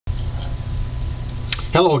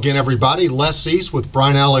Hello again, everybody. Les East with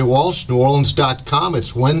Brian Allee-Walsh, NewOrleans.com.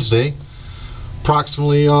 It's Wednesday,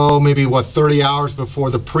 approximately, maybe 30 hours before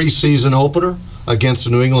the preseason opener against the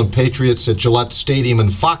New England Patriots at Gillette Stadium in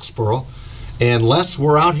Foxborough. And Les,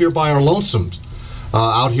 we're out here by our lonesomes,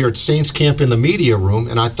 out here at Saints Camp in the media room,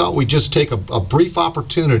 and I thought we'd just take a brief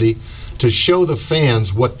opportunity to show the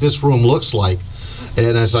fans what this room looks like.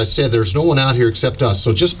 And as I said, there's no one out here except us,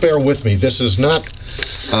 so just bear with me. This is not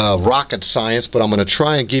rocket science, but I'm going to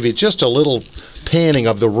try and give you just a little panning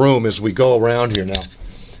of the room as we go around here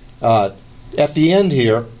now. At the end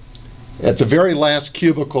here, at the very last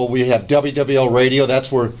cubicle, we have WWL Radio. That's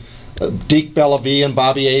where Deke Bellavie and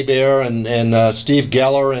Bobby Hebert and Steve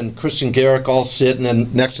Geller and Christian Garrick all sit, and then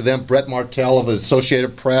next to them, Brett Martell of the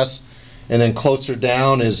Associated Press, and then closer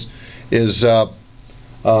down is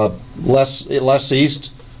Les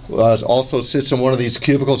East. Also sits in one of these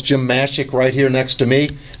cubicles. Jim Mashik right here next to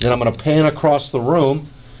me. And I'm going to pan across the room,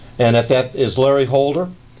 and at that is Larry Holder,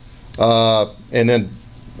 and then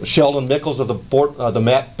Sheldon Mickles of the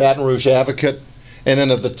Baton Rouge Advocate, and then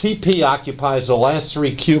the TP occupies the last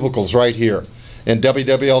three cubicles right here. And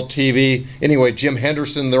WWL TV, anyway, Jim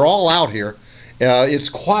Henderson, they're all out here. It's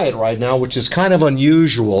quiet right now, which is kind of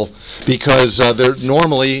unusual because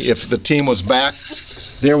normally, if the team was back,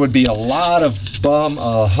 there would be a lot of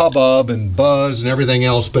hubbub and buzz and everything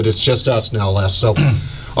else, but it's just us now, Les. So,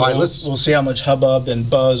 all right, we'll see how much hubbub and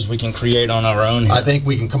buzz we can create on our own here. I think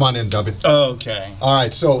we can come on in, W. Okay. All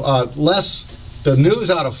right, so Les, the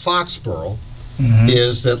news out of Foxborough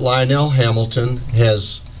is that Lionel Hamilton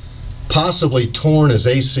has possibly torn his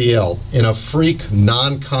ACL in a freak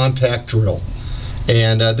non-contact drill.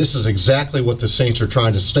 And this is exactly what the Saints are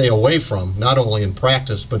trying to stay away from, not only in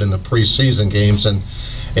practice but in the preseason games. And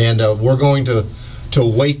we're going to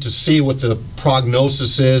wait to see what the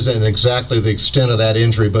prognosis is and exactly the extent of that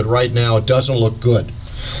injury. But right now, it doesn't look good.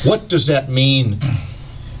 What does that mean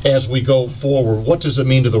as we go forward? What does it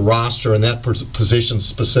mean to the roster and that position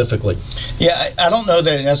specifically? Yeah, I don't know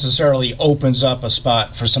that it necessarily opens up a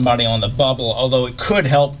spot for somebody on the bubble, although it could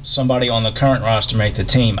help somebody on the current roster make the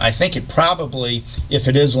team. I think it probably, if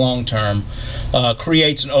it is long-term,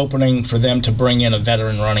 creates an opening for them to bring in a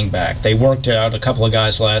veteran running back. They worked out a couple of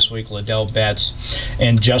guys last week, Liddell Betts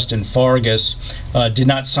and Justin Fargas. Did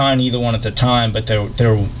not sign either one at the time, but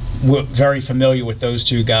they're very familiar with those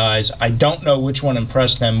two guys. I don't know which one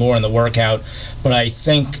impressed them more in the workout, but I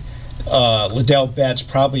think Liddell Betts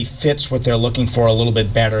probably fits what they're looking for a little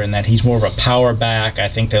bit better in that he's more of a power back. I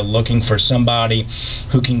think they're looking for somebody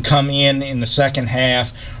who can come in the second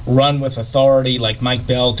half, run with authority like Mike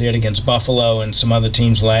Bell did against Buffalo and some other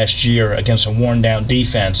teams last year against a worn-down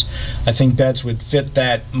defense. I think Betts would fit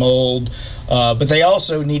that mold. But they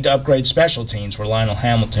also need to upgrade special teams, where Lionel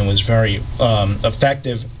Hamilton was very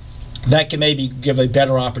effective. That can maybe give a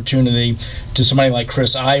better opportunity to somebody like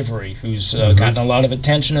Chris Ivory, who's gotten a lot of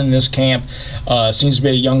attention in this camp. Seems to be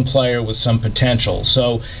a young player with some potential.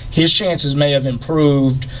 So his chances may have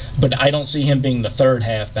improved, but I don't see him being the third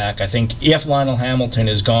halfback. I think if Lionel Hamilton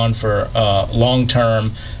is gone for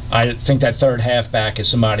long-term, I think that third halfback is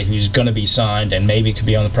somebody who's going to be signed and maybe could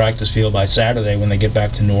be on the practice field by Saturday when they get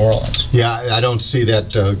back to New Orleans. Yeah, I don't see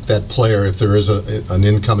that player, if there is an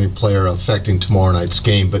incoming player, affecting tomorrow night's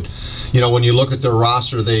game. But, you know, when you look at their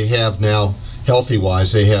roster, they have now,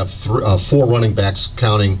 healthy-wise, they have four running backs,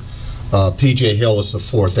 counting P.J. Hill as the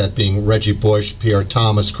fourth, that being Reggie Bush, Pierre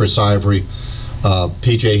Thomas, Chris Ivory,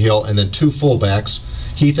 P.J. Hill, and then two fullbacks,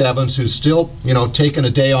 Heath Evans, who's still, you know, taking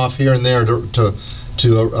a day off here and there to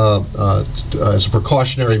as a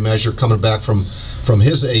precautionary measure, coming back from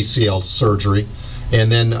his ACL surgery,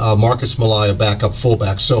 and then Marcus Malaya, backup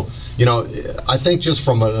fullback. So, you know, I think just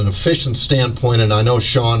from an efficient standpoint, and I know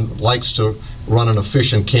Sean likes to run an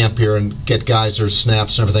efficient camp here and get guys their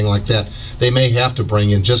snaps and everything like that, they may have to bring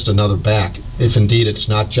in just another back, if indeed it's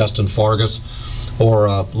not Justin Fargas or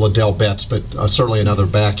Liddell Betts, but certainly another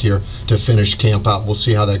back here to finish camp out. We'll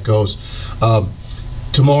see how that goes.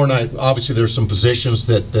 Tomorrow night, obviously, there's some positions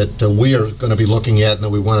that we are going to be looking at and that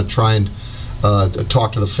we want to try and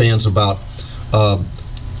talk to the fans about.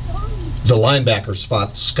 The linebacker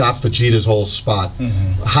spot, Scott Fajita's whole spot.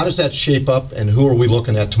 How does that shape up, and who are we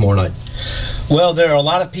looking at tomorrow night? Well, there are a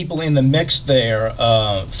lot of people in the mix there.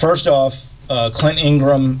 First off, Clint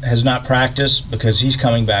Ingram has not practiced because he's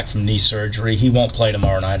coming back from knee surgery. He won't play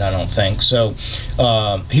tomorrow night, I don't think. So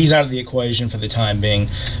he's out of the equation for the time being.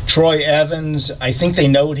 Troy Evans, I think they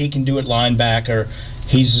know what he can do at linebacker.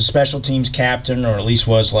 He's a special teams captain, or at least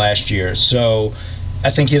was last year. So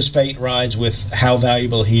I think his fate rides with how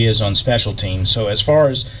valuable he is on special teams. So as far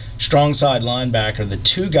as strong side linebacker, the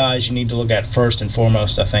two guys you need to look at first and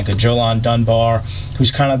foremost, I think, are Jolon Dunbar,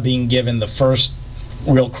 who's kind of being given the first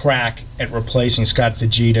real crack at replacing Scott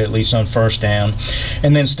Fujita, at least on first down,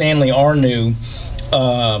 and then Stanley Arnew,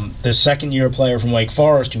 the second-year player from Wake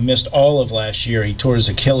Forest who missed all of last year. He tore his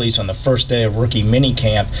Achilles on the first day of rookie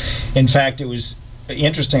minicamp. In fact, it was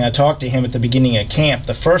interesting. I talked to him at the beginning of camp.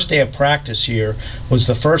 The first day of practice here was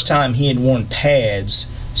the first time he had worn pads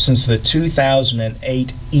since the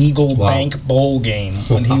 2008 Eagle Bank Bowl game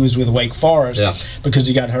when he was with Wake Forest, because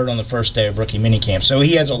he got hurt on the first day of rookie minicamp. So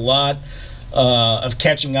he has a lot of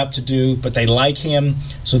catching up to do, but they like him.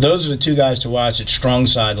 So those are the two guys to watch at strong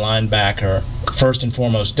side linebacker, first and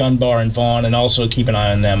foremost, Dunbar and Vaughn, and also keep an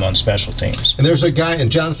eye on them on special teams. And there's a guy,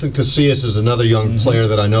 and Jonathan Casillas is another young player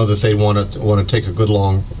that I know that they want to take a good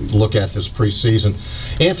long look at this preseason.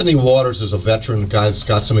 Anthony Waters is a veteran guy that's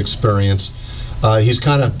got some experience. He's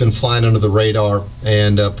kind of been flying under the radar,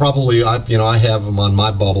 and probably I have him on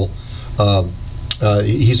my bubble.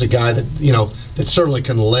 He's a guy that that certainly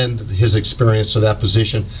can lend his experience to that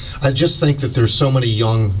position. I just think that there's so many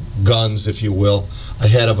young guns, if you will,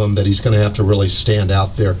 ahead of him that he's going to have to really stand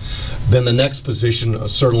out there. Then the next position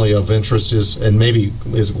certainly of interest is, and maybe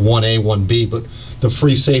is 1A, 1B, but the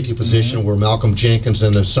free safety position where Malcolm Jenkins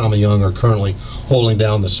and Osama Young are currently holding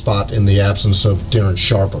down the spot in the absence of Darren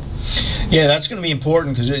Sharper. Yeah, that's going to be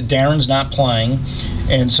important because Darren's not playing,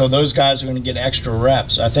 and so those guys are going to get extra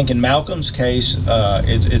reps. I think in Malcolm's case,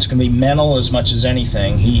 it's going to be mental as much as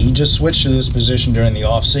anything. He just switched to this position during the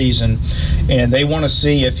offseason, and they want to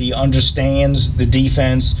see if he understands the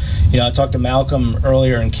defense. I talked to Malcolm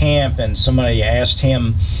earlier in camp, and somebody asked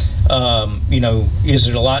him, is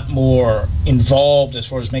it a lot more involved as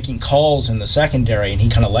far as making calls in the secondary? And he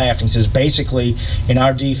kind of laughed. He says, basically, in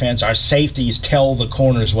our defense, our safeties tell the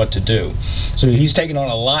corners what to do. So he's taken on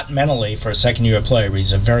a lot mentally for a second-year player.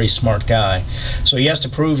 He's a very smart guy. So he has to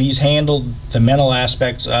prove he's handled the mental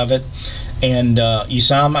aspects of it. And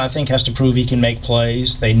Usama, I think, has to prove he can make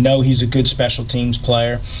plays. They know he's a good special teams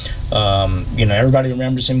player. Everybody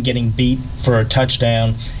remembers him getting beat for a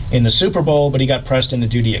touchdown in the Super Bowl, but he got pressed into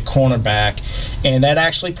duty at cornerback, and that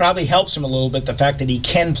actually probably helps him a little bit, the fact that he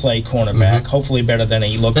can play cornerback, hopefully better than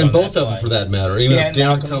he looked on that play. And both of them, for that matter. Even if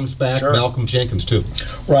Darren comes back, Malcolm Jenkins, too.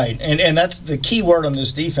 Right, and that's the key word on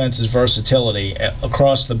this defense is versatility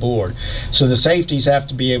across the board. So the safeties have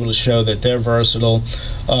to be able to show that they're versatile.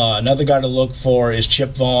 Another guy to look for is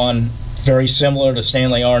Chip Vaughn. Very similar to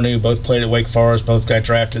Stanley Arnew. Both played at Wake Forest. Both got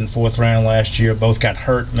drafted in the 4th round last year. Both got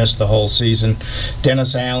hurt, missed the whole season.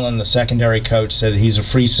 Dennis Allen, the secondary coach, said he's a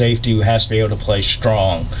free safety who has to be able to play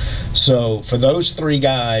strong. So for those three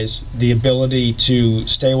guys, the ability to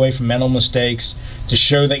stay away from mental mistakes, to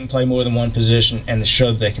show they can play more than one position, and to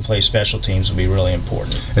show that they can play special teams will be really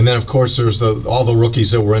important. And then, of course, there's all the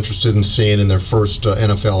rookies that we're interested in seeing in their first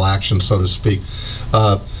NFL action, so to speak.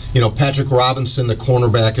 Patrick Robinson, the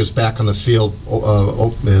cornerback, is back on the field.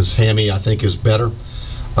 His hammy, I think, is better.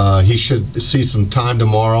 He should see some time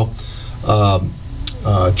tomorrow.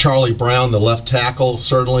 Charlie Brown, the left tackle,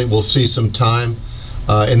 certainly will see some time.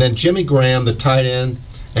 And then Jimmy Graham, the tight end,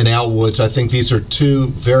 and Al Woods. I think these are two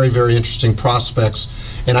very, very interesting prospects.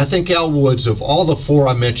 And I think Al Woods, of all the four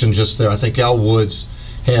I mentioned just there, I think Al Woods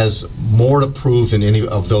has more to prove than any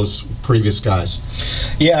of those previous guys.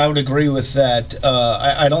 Yeah, I would agree with that.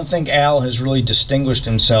 I don't think Al has really distinguished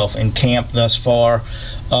himself in camp thus far.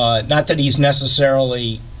 Not that he's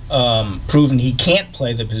necessarily proven he can't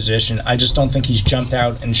play the position. I just don't think he's jumped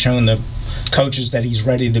out and shown the coaches that he's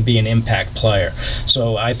ready to be an impact player.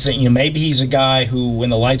 So I think maybe he's a guy who, when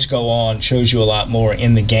the lights go on, shows you a lot more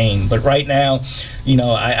in the game. But right now,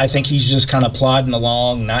 I think he's just kind of plodding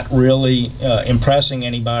along, not really impressing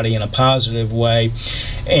anybody in a positive way.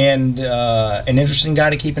 And an interesting guy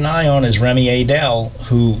to keep an eye on is Remy Adele,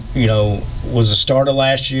 who was a starter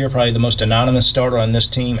last year, probably the most anonymous starter on this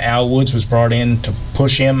team. Al Woods was brought in to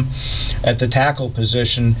push him at the tackle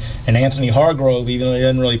position, and Anthony Hargrove, even though he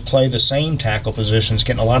doesn't really play the same tackle positions,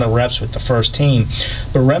 getting a lot of reps with the first team.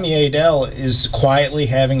 But Remy Adele is quietly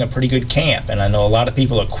having a pretty good camp, and I know a lot of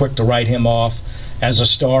people are quick to write him off as a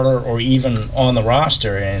starter or even on the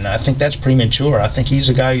roster, and I think that's premature. I think he's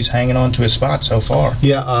a guy who's hanging on to his spot so far.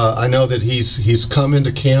 Yeah, I know that he's come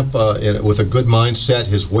into camp with a good mindset.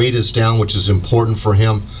 His weight is down, which is important for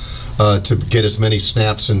him to get as many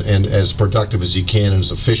snaps and as productive as he can and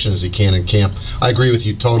as efficient as he can in camp. I agree with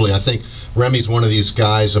you totally. I think Remy's one of these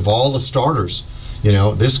guys of all the starters.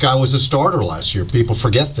 This guy was a starter last year. People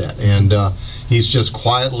forget that. And he's just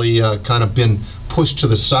quietly kind of been pushed to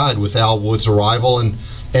the side with Al Wood's arrival. And,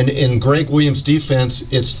 And in Greg Williams' defense,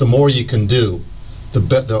 it's the more you can do,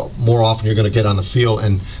 the more often you're going to get on the field.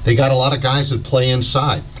 And they got a lot of guys that play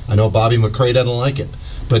inside. I know Bobby McCray doesn't like it,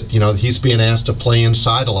 but he's being asked to play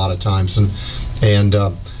inside a lot of times. And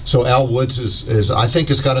so Al Woods is I think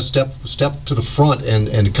has got to step to the front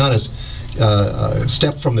and kind of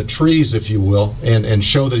step from the trees, if you will, and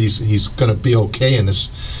show that he's going to be okay in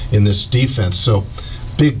this defense. So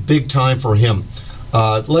big time for him.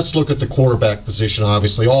 Let's look at the quarterback position.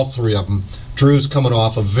 Obviously, all three of them. Drew's coming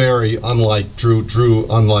off a very unlike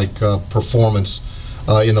performance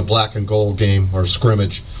in the black and gold game or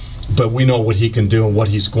scrimmage, but we know what he can do and what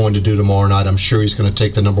he's going to do tomorrow night. I'm sure he's going to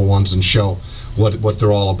take the number ones and show what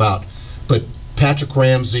they're all about. But Patrick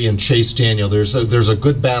Ramsey and Chase Daniel, there's a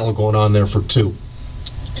good battle going on there for two.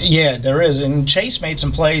 Yeah, there is. And Chase made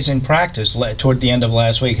some plays in practice toward the end of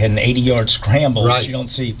last week, had an 80-yard scramble, right, which you don't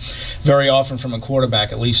see very often from a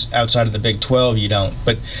quarterback, at least outside of the Big 12 you don't.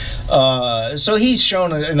 But so he's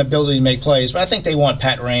shown an ability to make plays, but I think they want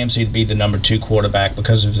Pat Ramsey to be the number 2 quarterback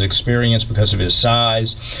because of his experience, because of his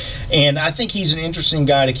size. And I think he's an interesting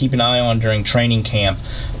guy to keep an eye on during training camp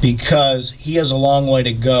because he has a long way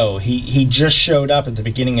to go. He just showed up at the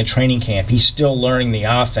beginning of training camp. He's still learning the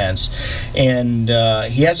offense, and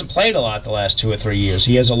he hasn't played a lot the last 2 or 3 years.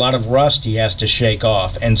 He has a lot of rust he has to shake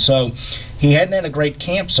off. And so he hadn't had a great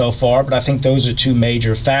camp so far, but I think those are 2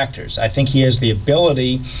 major factors. I think he has the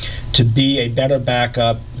ability to be a better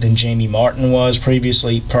backup than Jamie Martin was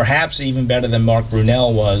previously, perhaps even better than Mark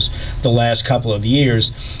Brunell was the last couple of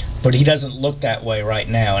years. But he doesn't look that way right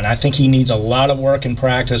now. And I think he needs a lot of work in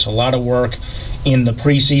practice, a lot of work in the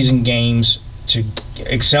preseason games to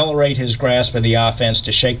accelerate his grasp of the offense,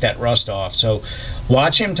 to shake that rust off. So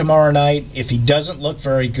watch him tomorrow night. If he doesn't look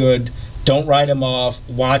very good, don't write him off.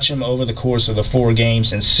 Watch him over the course of the 4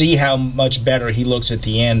 games and see how much better he looks at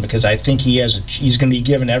the end, because I think he's going to be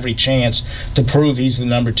given every chance to prove he's the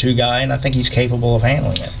number 2 guy, and I think he's capable of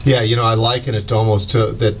handling it. Yeah, I liken it almost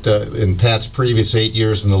to that in Pat's previous 8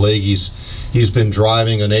 years in the league, he's been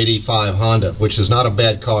driving an 85 Honda, which is not a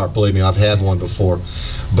bad car, believe me, I've had one before.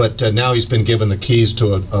 But now he's been given the keys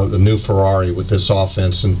to a new Ferrari with this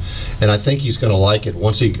offense, and I think he's going to like it.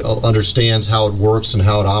 Once he understands how it works and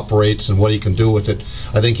how it operates and what he can do with it,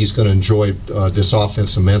 I think he's going to enjoy this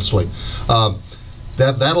offense immensely.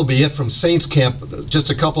 That'll be it from Saints camp. Just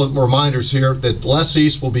a couple of reminders here that Les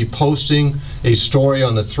East will be posting a story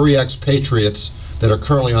on the 3X Patriots that are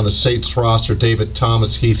currently on the Saints roster: David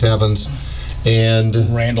Thomas, Heath Evans, and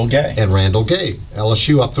Randall Gay.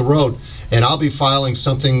 LSU up the road. And I'll be filing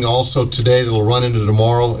something also today that'll run into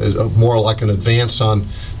tomorrow, more like an advance on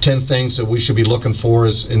 10 things that we should be looking for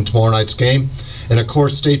in tomorrow night's game. And of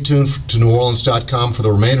course, stay tuned to NewOrleans.com for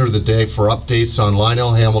the remainder of the day for updates on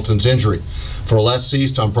Lionel Hamilton's injury. For Les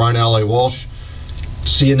East, I'm Brian Allee-Walsh.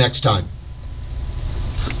 See you next time.